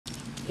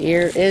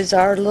Here is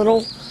our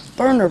little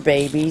burner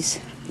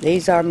babies.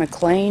 These are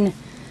McCalane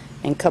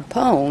and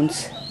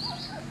Capone's.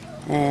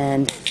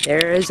 And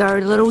there is our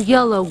little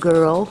yellow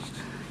girl,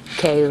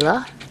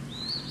 Kayla.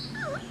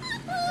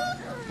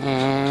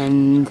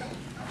 And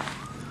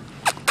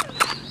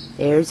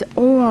there's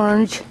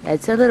orange.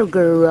 That's a little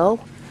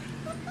girl,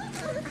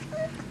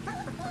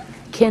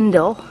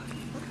 Kendall.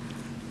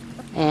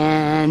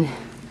 And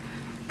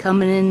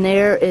coming in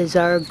there is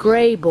our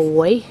gray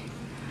boy.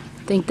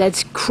 I think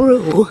that's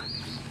Crew.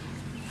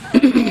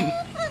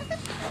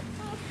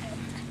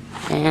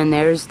 And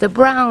there's the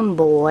brown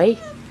boy.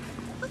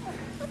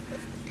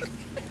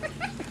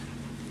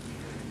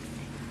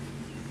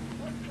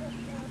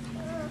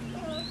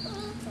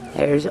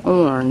 There's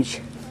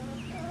orange.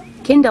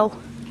 Kendall.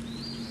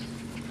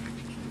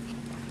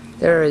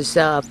 There is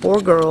 4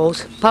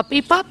 girls.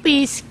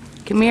 Puppies.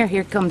 Come here.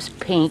 Here comes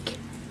Pink.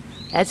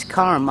 That's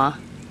Karma.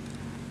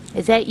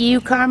 Is that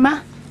you,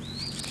 Karma?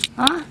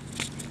 Huh?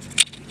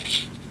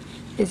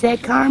 Is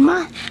that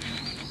Karma?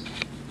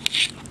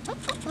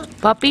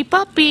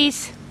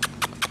 Puppies.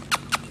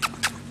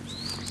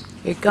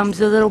 Here comes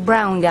the little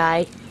brown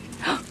guy.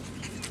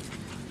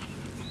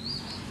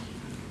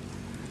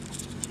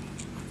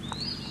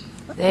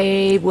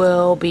 They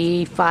will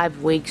be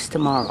 5 weeks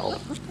tomorrow.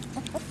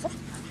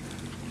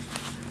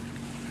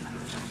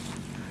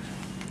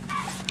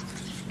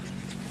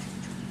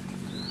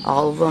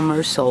 All of them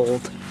are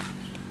sold.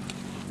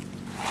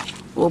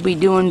 We'll be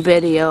doing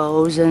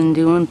videos and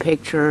doing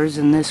pictures,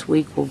 and this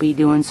week we'll be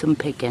doing some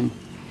picking.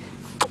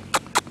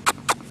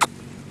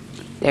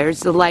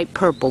 There's the light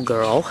purple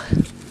girl.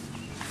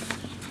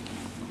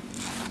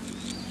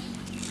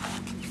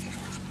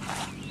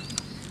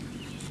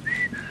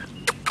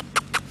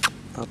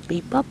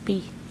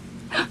 Puppy.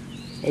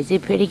 Is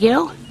it pretty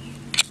girl?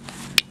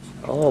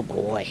 Oh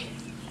boy.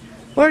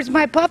 Where's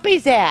my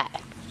puppies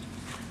at?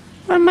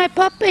 Where are my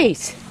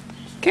puppies?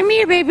 Come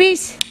here,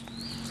 babies.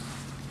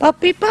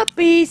 Puppies.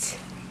 Puppies.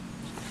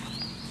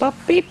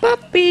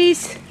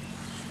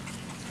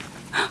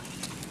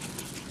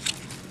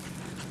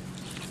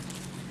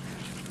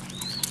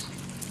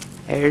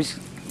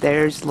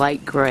 There's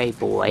light gray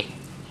boy.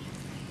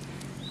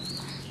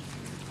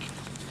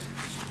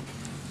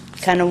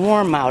 Kind of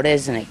warm out,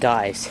 isn't it,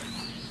 guys?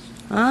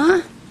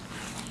 Huh?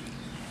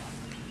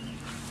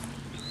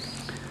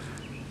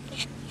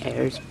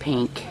 There's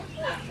Pink.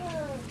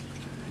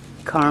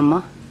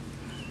 Karma.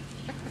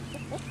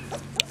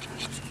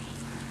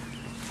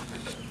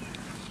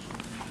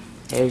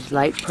 There's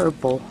light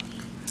purple.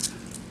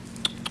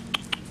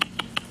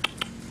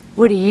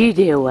 What are you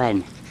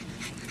doing?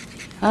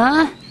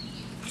 Huh?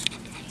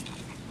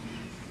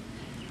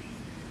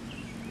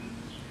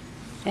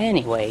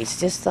 Anyways,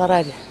 just thought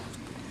I'd...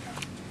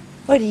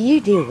 What are you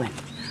doing?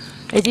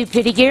 Is it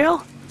pretty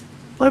girl?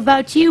 What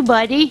about you,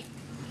 buddy?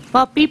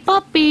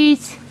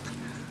 Puppies.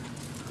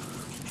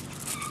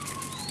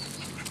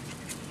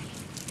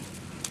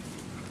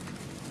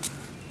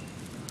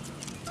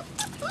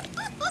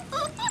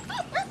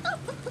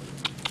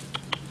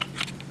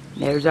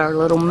 There's our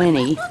little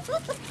Minnie.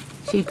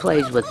 She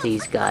plays with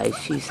these guys.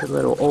 She's a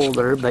little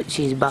older, but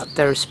she's about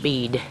their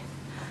speed.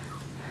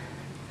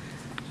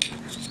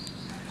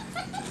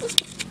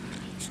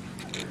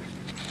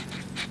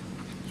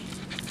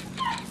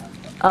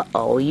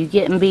 Uh-oh, you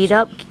getting beat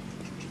up?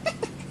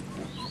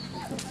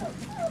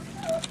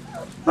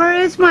 Where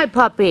is my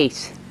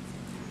puppies?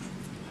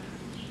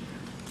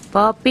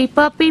 Puppies.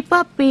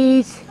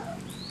 Puppies.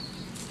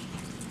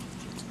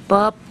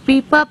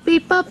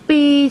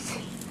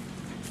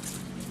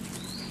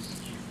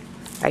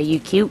 Are you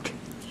cute?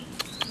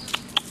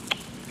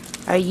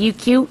 Are you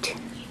cute?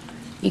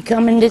 You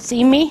coming to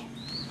see me?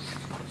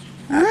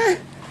 Huh?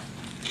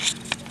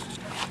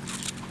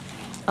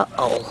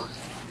 Uh-oh.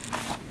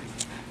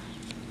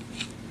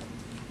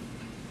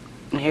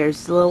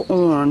 Here's the little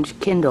orange,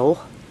 Kendall.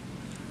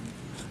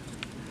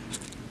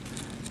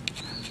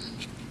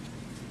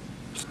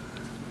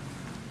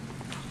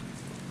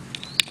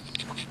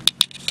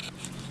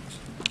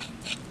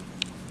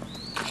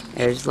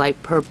 There's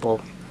light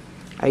purple.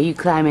 Are you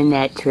climbing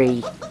that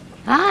tree?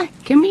 Huh?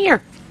 Come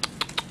here.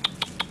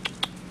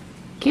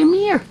 Come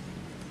here.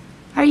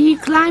 Are you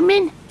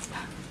climbing?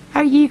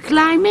 Are you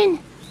climbing?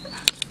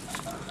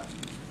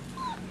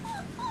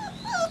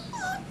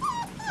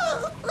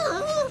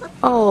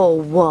 Oh,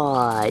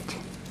 what?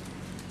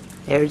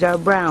 There's our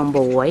brown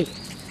boy.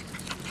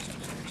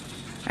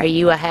 Are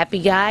you a happy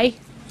guy?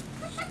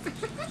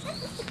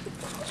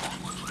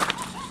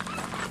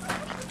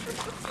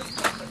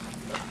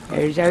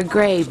 There's our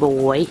gray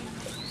boy.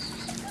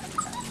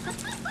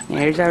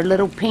 There's our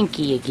little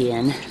Pinky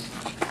again.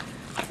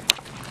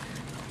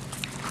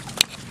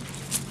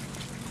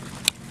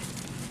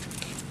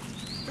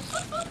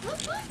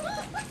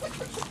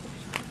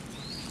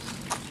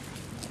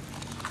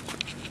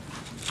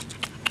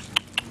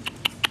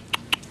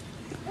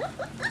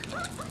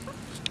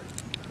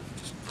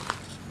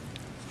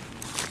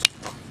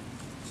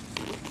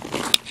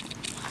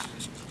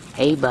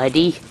 Hey,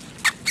 buddy.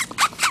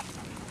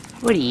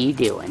 What are you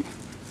doing?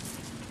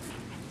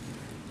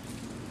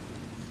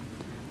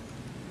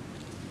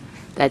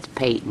 That's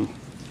Peyton.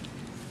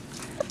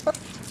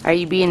 Are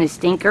you being a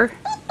stinker?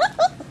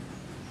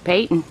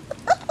 Peyton?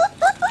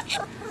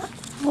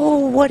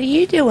 Oh, what are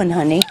you doing,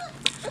 honey?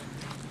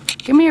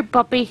 Come here,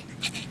 puppy.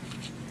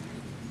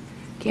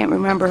 Can't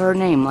remember her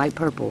name, light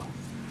purple.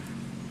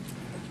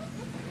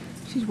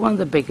 She's one of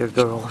the bigger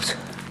girls.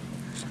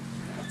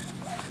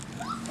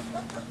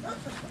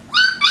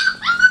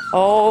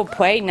 Oh,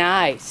 play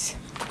nice.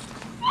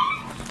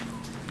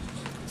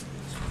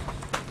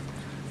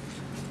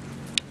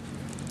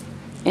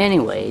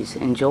 Anyways,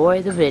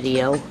 enjoy the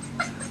video.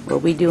 We'll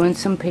be doing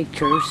some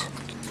pictures.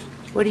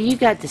 What do you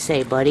got to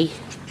say, buddy?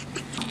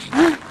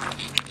 Huh?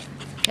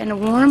 Kinda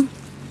warm?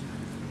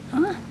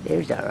 Huh?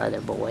 There's our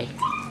other boy.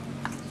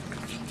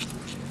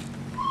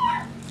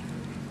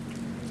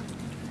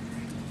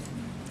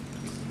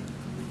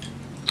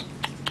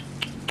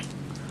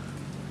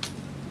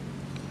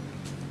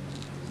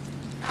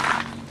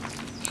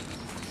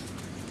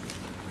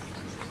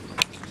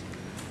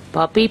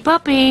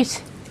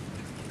 Puppies.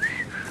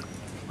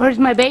 Where's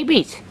my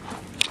babies?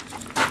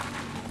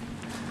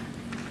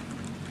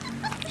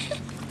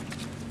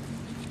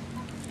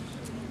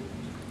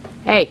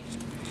 Hey,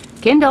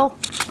 Kindle.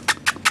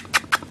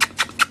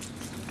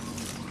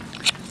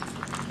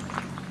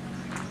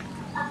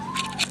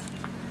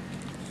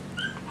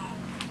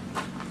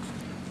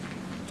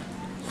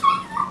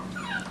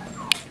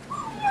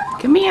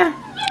 Come here.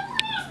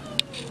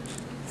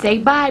 Say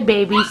bye,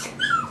 babies.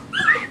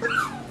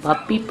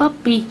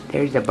 Puppy.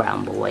 There's a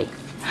brown boy.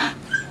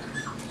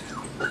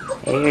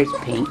 There's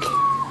Pink.